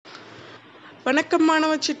வணக்கம்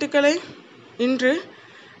மாணவ சிட்டுக்களே. இன்று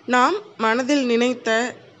நாம் மனதில் நினைத்த,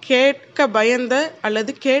 கேட்க பயந்த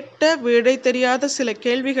அல்லது கேட்ட விடை தெரியாத சில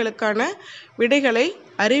கேள்விகளுக்கான விடைகளை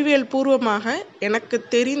அறிவியல் பூர்வமாக எனக்கு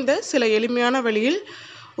தெரிந்த சில எளிமையான வழியில்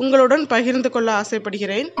உங்களுடன் பகிர்ந்து கொள்ள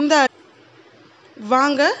ஆசைப்படுகிறேன்.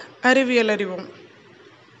 வாங்க அறிவியல் அறிவோம்.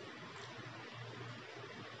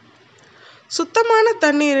 சுத்தமான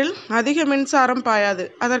தண்ணீரில் அதிக மின்சாரம் பாயாது.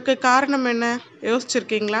 அதற்கு காரணம் என்ன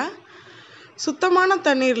யோசிச்சிருக்கீங்களா? சுத்தமான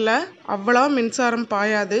தண்ணீரில் அவ்வளோ மின்சாரம்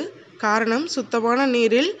பாயாது. காரணம், சுத்தமான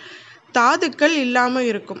நீரில் தாதுக்கள் இல்லாமல்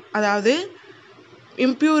இருக்கும், அதாவது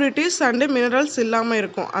இம்ப்யூரிட்டிஸ் அண்டு மினரல்ஸ் இல்லாமல்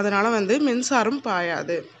இருக்கும். அதனால் மின்சாரம்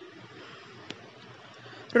பாயாது.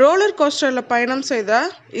 ரோலர் கோஸ்டரில் பயணம்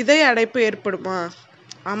செய்தால் இதய அடைப்பு ஏற்படுமா?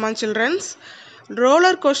 ஆமாம் சில்ட்ரன்ஸ்,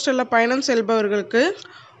 ரோலர் கோஸ்டரில் பயணம் செல்பவர்களுக்கு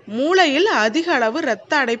மூளையில் அதிக அளவு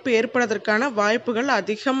இரத்த அடைப்பு ஏற்படுவதற்கான வாய்ப்புகள்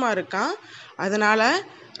அதிகமாக இருக்கான். அதனால்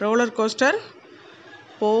ரோலர் கோஸ்டர்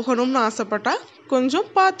போகணும்னு ஆசைப்பட்டா கொஞ்சம்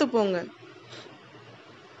பார்த்து போங்க.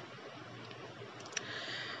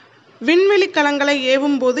 விண்வெளி கலங்களை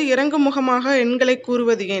ஏவும் போது இறங்கு முகமாக எண்களை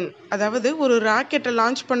கூறுவது ஏன்? அதாவது ஒரு ராக்கெட்டை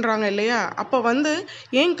லான்ச் பண்ணுறாங்க இல்லையா, அப்போ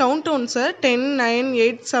ஏன் கவுண்டவுன்ஸை 10, 9,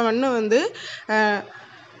 8, 7ன்னு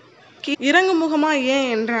இறங்கு முகமாக ஏன்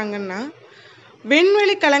என்றாங்கன்னா,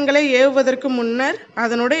 விண்வெளி கலங்களை ஏவுவதற்கு முன்னர்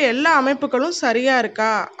அதனுடைய எல்லா அமைப்புகளும் சரியாக இருக்கா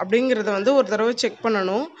அப்படிங்கிறத ஒரு தடவை செக்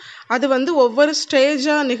பண்ணணும். அது ஒவ்வொரு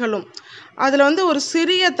ஸ்டேஜாக நிகழும். அதில் ஒரு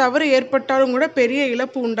சிறிய தவறு ஏற்பட்டாலும் கூட பெரிய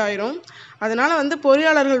இழப்பு உண்டாயிரும். அதனால்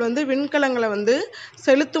பொறியாளர்கள் விண்கலங்களை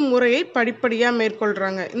செலுத்தும் முறையை படிப்படியாக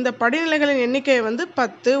மேற்கொள்கிறாங்க. இந்த படிநிலைகளின் எண்ணிக்கையை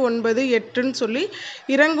 10, 9, 8ன்னு சொல்லி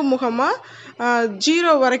இறங்கு முகமாக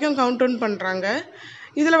 0 வரைக்கும் கவுண்டவுன் பண்ணுறாங்க.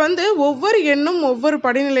 இதில் ஒவ்வொரு எண்ணும் ஒவ்வொரு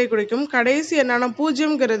படிநிலை குறிக்கும். கடைசி எண்ணான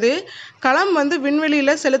 0ங்கிறது களம்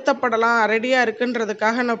விண்வெளியில் செலுத்தப்படலாம், ரெடியாக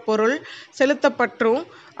இருக்குன்றதுக்காக பொருள் செலுத்தப்பட்டுரும்.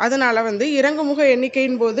 அதனால் இறங்குமுக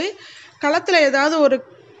எண்ணிக்கையின் போது களத்தில் ஏதாவது ஒரு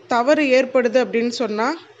தவறு ஏற்படுது அப்படின்னு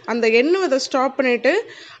சொன்னால் அந்த எண்ணுவதை ஸ்டாப் பண்ணிவிட்டு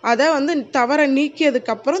அதை தவறை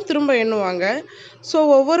நீக்கியதுக்கப்புறம் திரும்ப எண்ணுவாங்க. ஸோ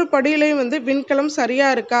ஒவ்வொரு படியிலையும் விண்கலம்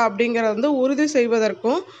சரியாக இருக்கா அப்படிங்கிறத உறுதி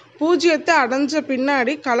செய்வதற்கும் 0த்தை அடைஞ்ச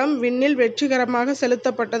பின்னாடி களம் விண்ணில் வெற்றிகரமாக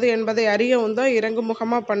செலுத்தப்பட்டது என்பதை அறியவும் தான் இறங்கு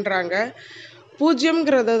முகமாக பண்ணுறாங்க.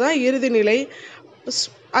 0ங்கிறது தான் இறுதி நிலை.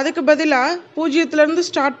 அதுக்கு பதிலாக 0லேருந்து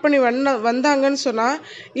ஸ்டார்ட் பண்ணி வந்தாங்கன்னு சொன்னால்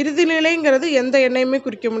இறுதி நிலைங்கிறது எந்த எண்ணையுமே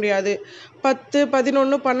குறிக்க முடியாது. 10,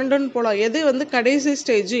 11, 12ன்னு போகலாம். எது கடைசி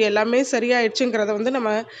ஸ்டேஜ் எல்லாமே சரியாயிடுச்சுங்கிறத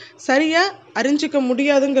நம்ம சரியாக அறிஞ்சிக்க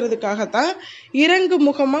முடியாதுங்கிறதுக்காகத்தான் இறங்கு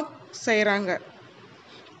முகமாக செய்கிறாங்க.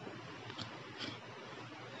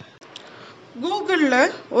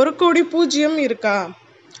 கூகுளில் 1 கோடி 0 இருக்கா?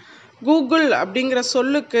 கூகுள் அப்படிங்கிற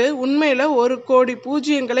சொல்லுக்கு உண்மையில் 1 கோடி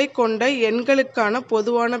பூஜ்ஜியங்களை கொண்ட எண்களுக்கான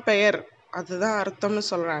பொதுவான பெயர், அதுதான் அர்த்தம்னு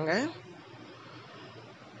சொல்கிறாங்க.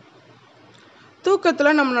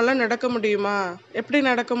 தூக்கத்தில் நம்மளால நடக்க முடியுமா? எப்படி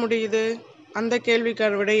நடக்க முடியுது? அந்த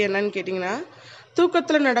கேள்விக்கான விடை என்னன்னு கேட்டிங்கன்னா,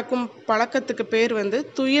 தூக்கத்தில் நடக்கும் பழக்கத்துக்கு பேர்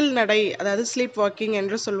துயில் நடை, அதாவது ஸ்லீப் வாக்கிங்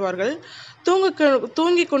என்று சொல்வார்கள்.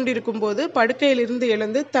 தூங்கி கொண்டிருக்கும் போது படுக்கையிலிருந்து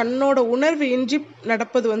எழுந்து தன்னோட உணர்வு இன்றி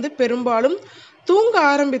நடப்பது பெரும்பாலும் தூங்க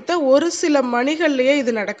ஆரம்பித்த ஒரு சில மணிகள்லேயே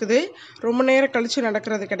இது நடக்குது. ரொம்ப நேரம் கழித்து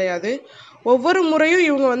நடக்கிறது கிடையாது. ஒவ்வொரு முறையும்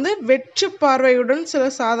இவங்க வெற்று பார்வையுடன் சில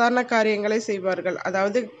சாதாரண காரியங்களை செய்வார்கள்.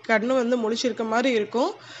 அதாவது கண்ணு முழிச்சிருக்க மாதிரி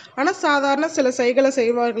இருக்கும், ஆனால் சாதாரண சில செய்களை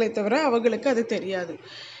செய்வார்களே தவிர அவங்களுக்கு அது தெரியாது.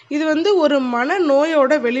 இது ஒரு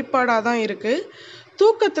மனநோயோட வெளிப்பாடாக தான் இருக்குது.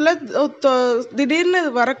 தூக்கத்தில் திடீர்னு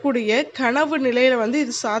வரக்கூடிய கனவு நிலையில்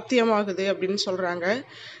இது சாத்தியமாகுது அப்படின்னு சொல்கிறாங்க.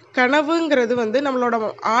 கனவுங்கிறது நம்மளோட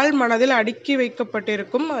ஆழ் மனதில் அடுக்கி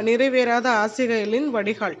வைக்கப்பட்டிருக்கும் நிறைவேறாத ஆசைகளின்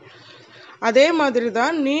வடிகால். அதே மாதிரி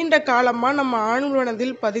தான் நீண்ட காலமாக நம்ம ஆழ்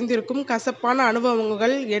மனதில் பதிந்திருக்கும் கசப்பான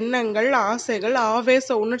அனுபவங்கள், எண்ணங்கள், ஆசைகள்,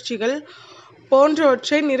 ஆவேச உணர்ச்சிகள்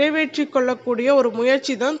போன்றவற்றை நிறைவேற்றி கொள்ளக்கூடிய ஒரு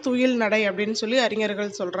முயற்சி தான் துயில் நடை அப்படின்னு சொல்லி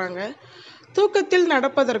அறிஞர்கள் சொல்கிறாங்க. தூக்கத்தில்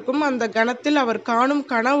நடப்பதற்கும் அந்த கணத்தில் அவர் காணும்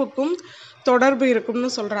கனவுக்கும் தொடர்பு இருக்கும்னு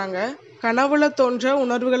சொல்கிறாங்க. கனவுல தோன்ற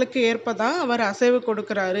உணர்வுகளுக்கு ஏற்பதான் அவர் அசைவு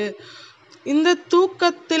கொடுக்கிறாரு. இந்த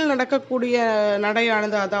தூக்கத்தில் நடக்கக்கூடிய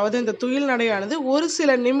நடையானது, அதாவது இந்த துயில் நடையானது ஒரு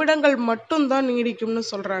சில நிமிடங்கள் மட்டும்தான் நீடிக்கும்னு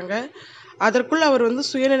சொல்கிறாங்க. அதற்குள் அவர்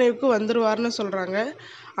சுயநினைவுக்கு வந்துடுவார்னு சொல்கிறாங்க.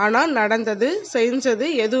 ஆனால் நடந்தது செஞ்சது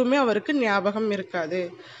எதுவுமே அவருக்கு ஞாபகம் இருக்காது.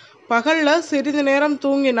 பகலில் சிறிது நேரம்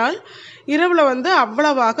தூங்கினால் இரவில்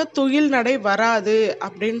அவ்வளவாக துயில் நடை வராது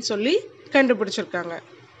அப்படின்னு சொல்லி கண்டுபிடிச்சிருக்காங்க.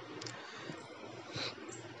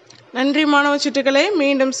 நன்றி மாணவ சிட்டுக்களே,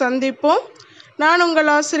 மீண்டும் சந்திப்போம். நான் உங்கள்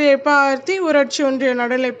ஆசிரியர் ப.ஆர ஊராட்சி ஒன்றிய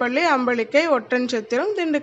நடுநிலைப்பள்ளி அம்பலிக்கை ஒட்டன்சத்திரம், திண்டுக்கல்.